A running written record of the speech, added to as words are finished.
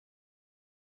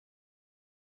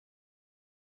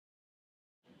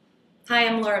Hi,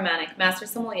 I'm Laura Maniec, Master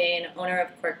Sommelier and owner of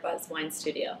Corkbuzz Wine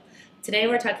Studio. Today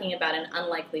we're talking about an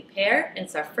unlikely pair.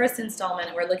 It's our first installment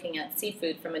and we're looking at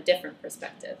seafood from a different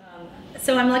perspective.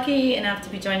 So I'm lucky enough to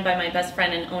be joined by my best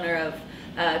friend and owner of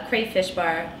Crayfish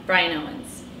Bar, Brian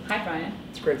Owens. Hi, Brian.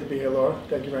 It's great to be here, Laura.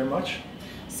 Thank you very much.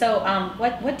 So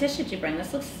what dish did you bring?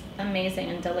 This looks amazing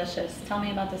and delicious. Tell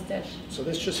me about this dish. So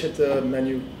this just hit the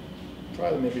menu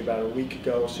probably maybe about a week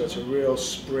ago, so it's a real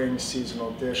spring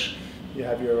seasonal dish. You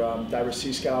have your diver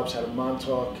sea scallops out of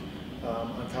Montauk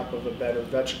on top of a bed of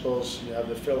vegetables. You have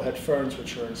the fiddlehead ferns,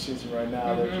 which are in season right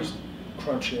now. They're just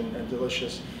crunchy and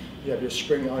delicious. You have your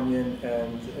spring onion,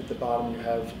 and at the bottom you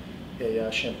have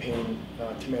a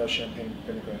tomato champagne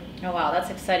vinaigrette. Oh wow, that's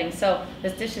exciting. So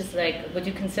this dish is like, would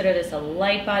you consider this a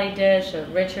light body dish, a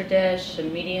richer dish, a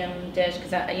medium dish?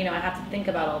 Because I have to think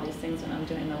about all these things when I'm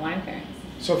doing the wine pairings.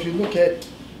 So if you look at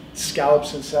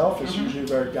scallops itself, it's usually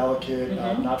very delicate,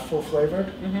 not full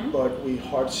flavored, but we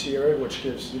hard sear it, which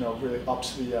gives, really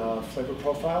ups the flavor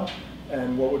profile.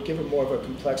 And what would give it more of a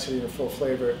complexity and a full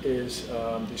flavor is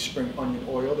the spring onion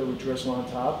oil that we drizzle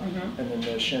on top, and then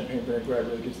the champagne vinaigrette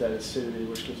really gives that acidity,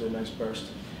 which gives it a nice burst.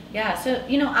 Yeah, so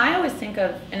I always think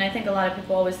of, and I think a lot of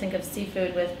people always think of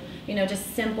seafood with,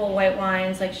 just simple white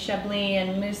wines like Chablis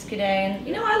and Muscadet,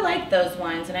 and I like those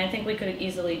wines, and I think we could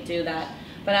easily do that.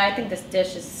 But I think this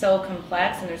dish is so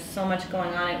complex and there's so much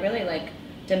going on. It really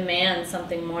demands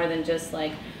something more than just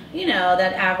that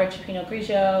average Pinot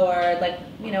Grigio or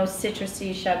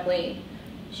citrusy Chablis.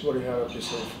 So what do you have up your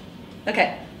sleeve?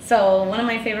 Okay, so one of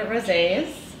my favorite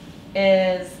rosés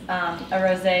is a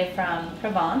rosé from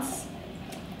Provence,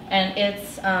 and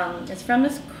it's from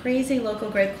this crazy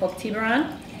local grape called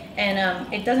Tiburon,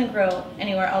 and it doesn't grow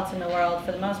anywhere else in the world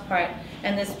for the most part.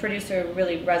 And this producer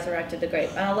really resurrected the grape.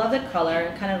 And I love the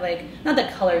color, kind of not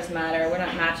that colors matter, we're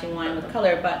not matching wine with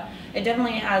color, but it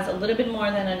definitely has a little bit more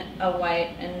than a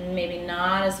white and maybe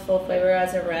not as full flavor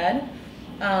as a red.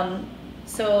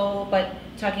 But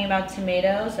talking about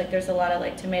tomatoes, there's a lot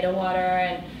of tomato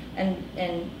water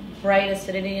and bright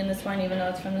acidity in this wine, even though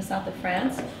it's from the south of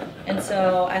France. And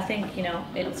so I think,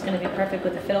 it's gonna be perfect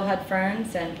with the fiddlehead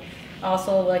ferns, and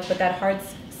also with that hard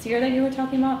sear that you were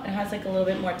talking about, it has a little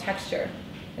bit more texture.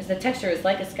 Because the texture is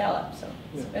like a scallop, so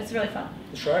it's really fun.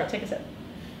 Let's try it. Take a sip.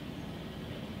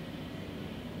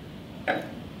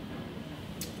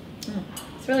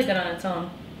 It's really good on its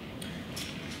own.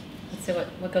 Let's see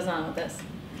what goes on with this.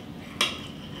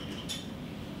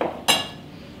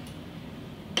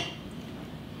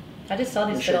 I just saw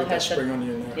these fiddleheads. Spring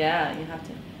onion there. Yeah, you have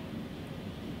to.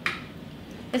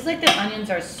 It's like the onions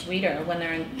are sweeter when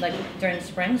they're during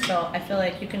spring, so I feel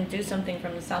like you can do something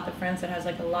from the south of France that has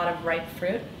a lot of ripe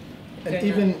fruit. And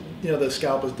even, the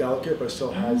scallop is delicate, but it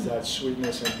still has that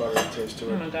sweetness and buttery taste to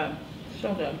it. Oh my god,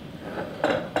 so good.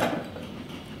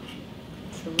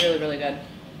 It's really, really good.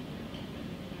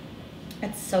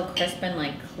 It's so crisp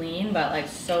and clean, but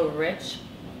so rich.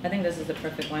 I think this is the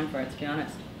perfect wine for it, to be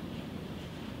honest.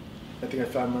 I think I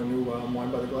found my new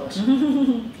wine by the glass.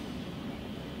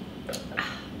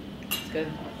 Good.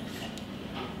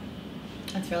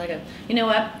 That's really good. You know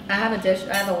what? I have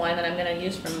a wine that I'm going to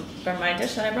use from my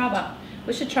dish that I brought up.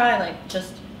 We should try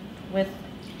just with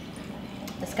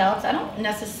the scallops. I don't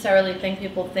necessarily think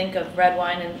people think of red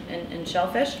wine and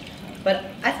shellfish, but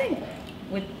I think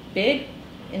with big,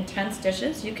 intense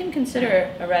dishes, you can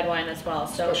consider a red wine as well.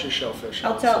 So especially shellfish.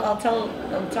 I'll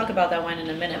talk about that wine in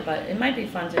a minute, but it might be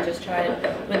fun to just try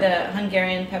it with the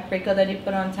Hungarian paprika that you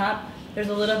put on top. There's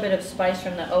a little bit of spice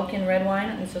from the oak in red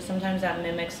wine, and so sometimes that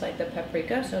mimics the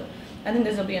paprika. So I think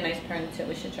this will be a nice pairing too.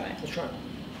 We should try it. Let's try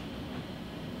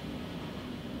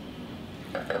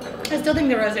it. I still think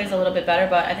the rosé is a little bit better,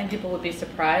 but I think people would be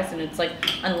surprised, and it's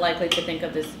unlikely to think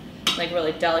of this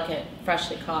really delicate,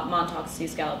 freshly caught Montauk sea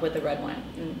scallop with the red wine.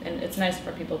 And it's nice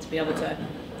for people to be able to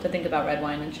think about red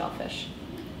wine and shellfish.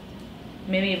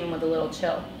 Maybe even with a little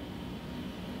chill.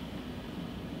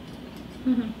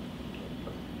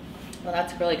 Well,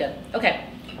 that's really good. Okay,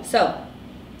 so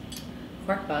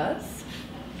Corkbuzz,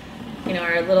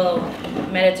 our little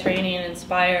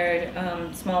Mediterranean-inspired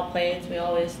small plates. We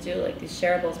always do these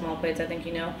shareable small plates. I think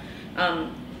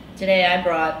Today I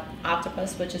brought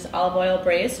octopus, which is olive oil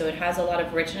braised, so it has a lot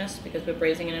of richness because we're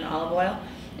braising it in olive oil.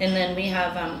 And then we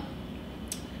have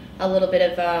a little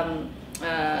bit of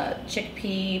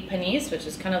chickpea panisse, which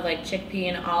is kind of like chickpea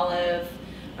and olive,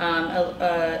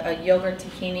 a yogurt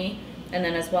tahini. And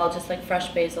then as well, just fresh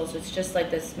basil. So it's just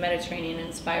this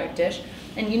Mediterranean-inspired dish.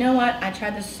 And you know what? I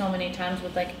tried this so many times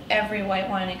with every white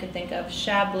wine I could think of.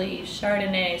 Chablis,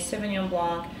 Chardonnay, Sauvignon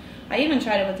Blanc. I even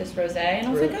tried it with this rosé, and I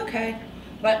was okay.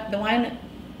 But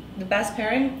the best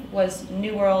pairing was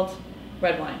New World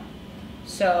red wine.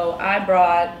 So I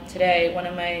brought today one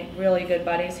of my really good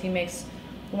buddies. He makes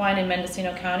wine in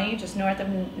Mendocino County, just north of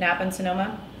Napa and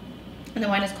Sonoma. And the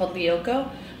wine is called Lioco,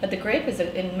 but the grape is a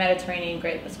Mediterranean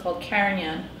grape. It's called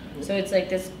Carignan. So it's like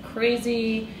this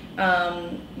crazy,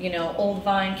 old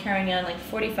vine, Carignan, like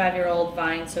 45-year-old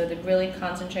vine. So the really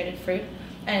concentrated fruit.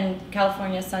 And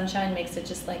California sunshine makes it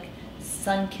just like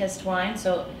sun-kissed wine.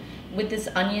 So with this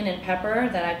onion and pepper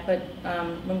that I put,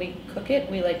 when we cook it,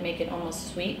 we like make it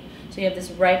almost sweet. So you have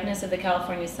this ripeness of the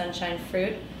California sunshine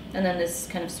fruit, and then this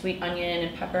kind of sweet onion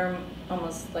and pepper,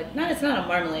 almost like, it's not a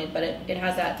marmalade, but it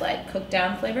has that like cooked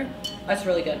down flavor. That's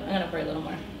really good. I'm gonna pour a little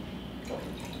more.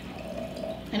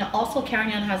 And also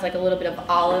Carignan has like a little bit of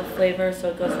olive flavor, so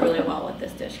it goes really well with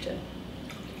this dish too.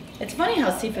 It's funny how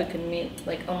seafood can be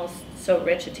like almost so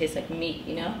rich it tastes like meat,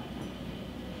 you know?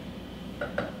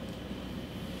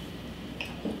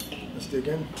 Let's dig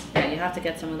in. Yeah, you have to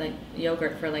get some of the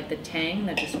yogurt for like the tang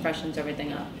that just freshens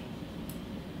everything up.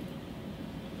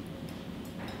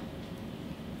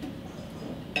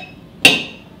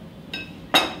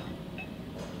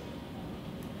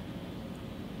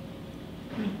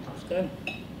 It's good.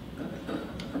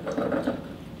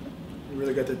 You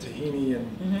really got the tahini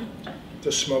and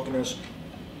the smokiness.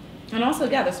 And also,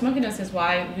 yeah, the smokiness is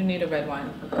why you need a red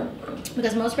wine.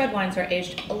 Because most red wines are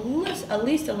aged at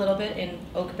least a little bit in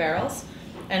oak barrels.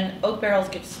 And oak barrels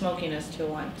give smokiness to a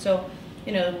wine. So,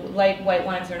 light white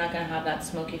wines are not going to have that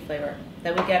smoky flavor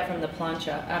that we get from the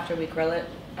plancha after we grill it,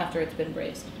 after it's been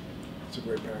braised. It's a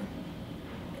great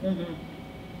pairing.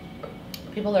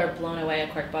 People are blown away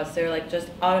at Corkbuzz. They're like, just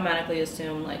automatically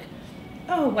assume like,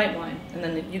 oh, white wine. And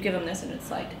then you give them this and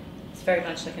it's like, it's very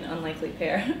much like an unlikely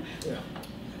pair. Yeah.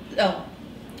 Oh,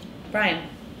 Brian,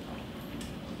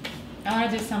 I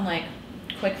want to do some like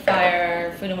quick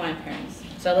fire food and wine pairings.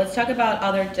 So let's talk about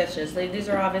other dishes. These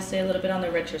are obviously a little bit on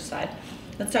the richer side.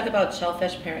 Let's talk about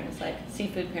shellfish pairings, like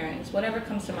seafood pairings, whatever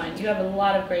comes to mind. You have a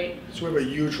lot of great... So we have a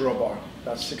huge roe bar,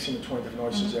 about 16 to 20 different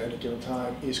oysters at any given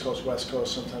time, East Coast, West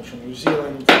Coast, sometimes from New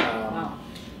Zealand. Wow.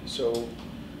 So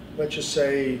let's just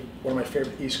say one of my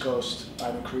favorite East Coast,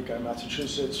 Island Creek out of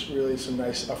Massachusetts, really some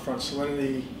nice upfront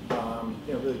salinity,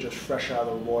 really just fresh out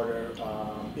of the water,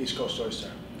 East Coast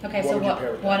oyster. Okay, so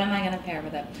what am I going to pair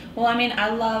with it? Well, I mean,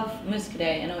 I love muscadet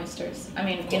and oysters. I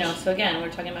mean, so again, we're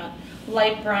talking about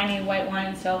light, briny, white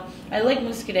wine. So I like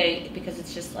muscadet because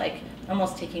it's just like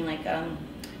almost taking like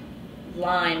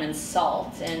lime and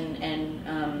salt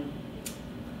and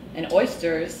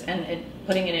oysters and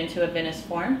putting it into a vinous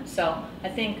form. So I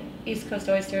think East Coast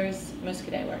oysters,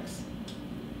 muscadet works.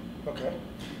 Okay.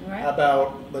 All right. How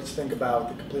about, let's think about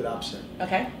the complete opposite.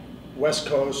 Okay. West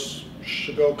Coast,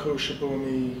 shigoku,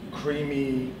 shibumi,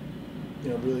 creamy,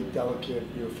 really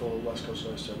delicate, beautiful West Coast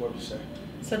oyster. What would you say?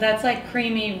 So that's like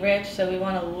creamy, rich, so we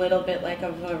want a little bit like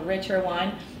of a richer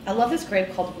wine. I love this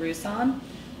grape called Roussan.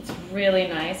 It's really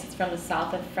nice. It's from the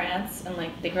south of France, and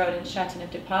like they grow it in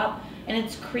Châteauneuf-du-Pape. And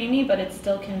it's creamy, but it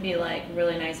still can be like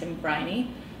really nice and briny.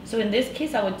 So in this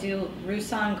case, I would do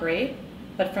Roussan grape,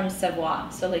 but from Savoie,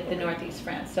 so like the northeast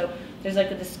France. So there's like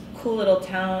this cool little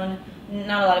town.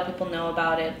 Not a lot of people know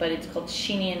about it, but it's called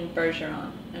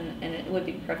Chigny-en-Bergeron, and it would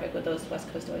be perfect with those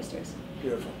West Coast oysters.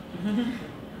 Beautiful.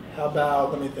 How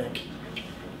about, let me think,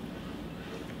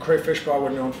 Crayfish Bar, we're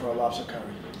known for our lobster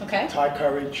curry. Okay. Thai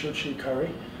curry, chuchi curry,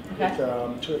 okay.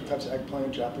 With two types of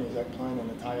eggplant, Japanese eggplant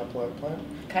and a Thai apple eggplant,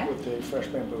 okay. with a fresh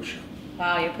bambusha.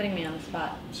 Wow, you're putting me on the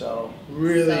spot. So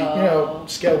really,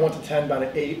 scale 1 to 10, about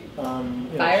an 8 on,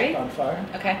 Fiery? On fire.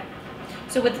 Okay.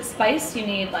 So with the spice, you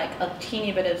need like a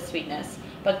teeny bit of sweetness.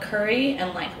 But curry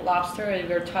and like lobster,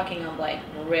 we're talking of like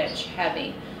rich,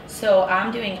 heavy. So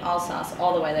I'm doing Alsace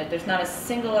all the way. There's not a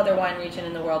single other wine region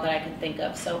in the world that I can think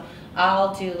of. So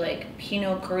I'll do like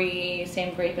Pinot Gris,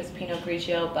 same grape as Pinot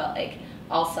Grigio, but like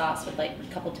Alsace with like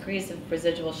a couple degrees of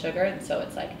residual sugar. And so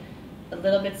it's like a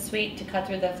little bit sweet to cut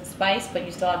through the spice, but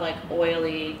you still have like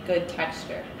oily, good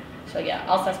texture. So yeah,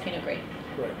 Alsace Pinot Gris.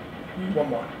 Great. One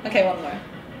more. Okay, one more.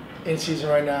 In season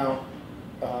right now,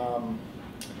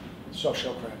 soft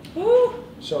shell crab. Woo!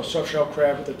 So soft shell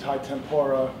crab with the Thai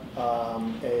tempura,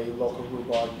 a local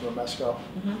rhubarb romesco.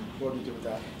 What do you do with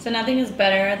that? So nothing is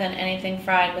better than anything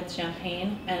fried with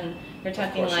champagne, and you're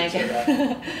talking like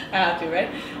I have to, right?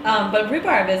 But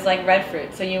rhubarb is like red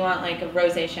fruit, so you want like a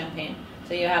rosé champagne.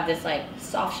 So you have this like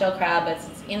soft shell crab,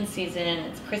 it's in season,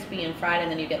 it's crispy and fried,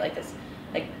 and then you get like this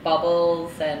like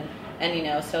bubbles and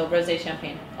so rosé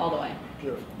champagne all the way.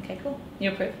 Beautiful. Okay, cool.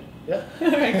 You approve? Yeah. All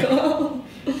right, cool.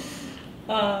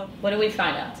 What did we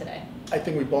find out today? I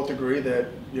think we both agree that,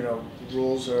 you know,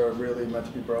 rules are really meant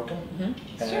to be broken.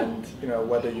 Mm-hmm. And, you know,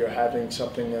 whether you're having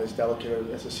something as delicate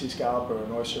as a sea scallop or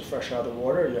an oyster fresh out of the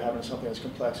water, or you're having something as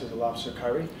complex as a lobster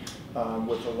curry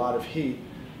with a lot of heat,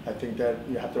 I think that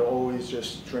you have to always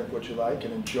just drink what you like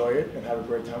and enjoy it and have a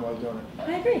great time while you're doing it.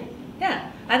 I agree.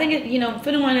 Yeah, I think it, you know,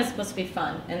 food and wine is supposed to be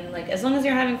fun, and like as long as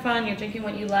you're having fun, you're drinking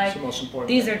what you like. It's the most important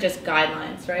These thing. are just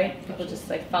guidelines, right? People Absolutely. just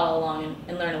like follow along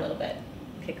and learn a little bit.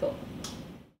 Okay, cool.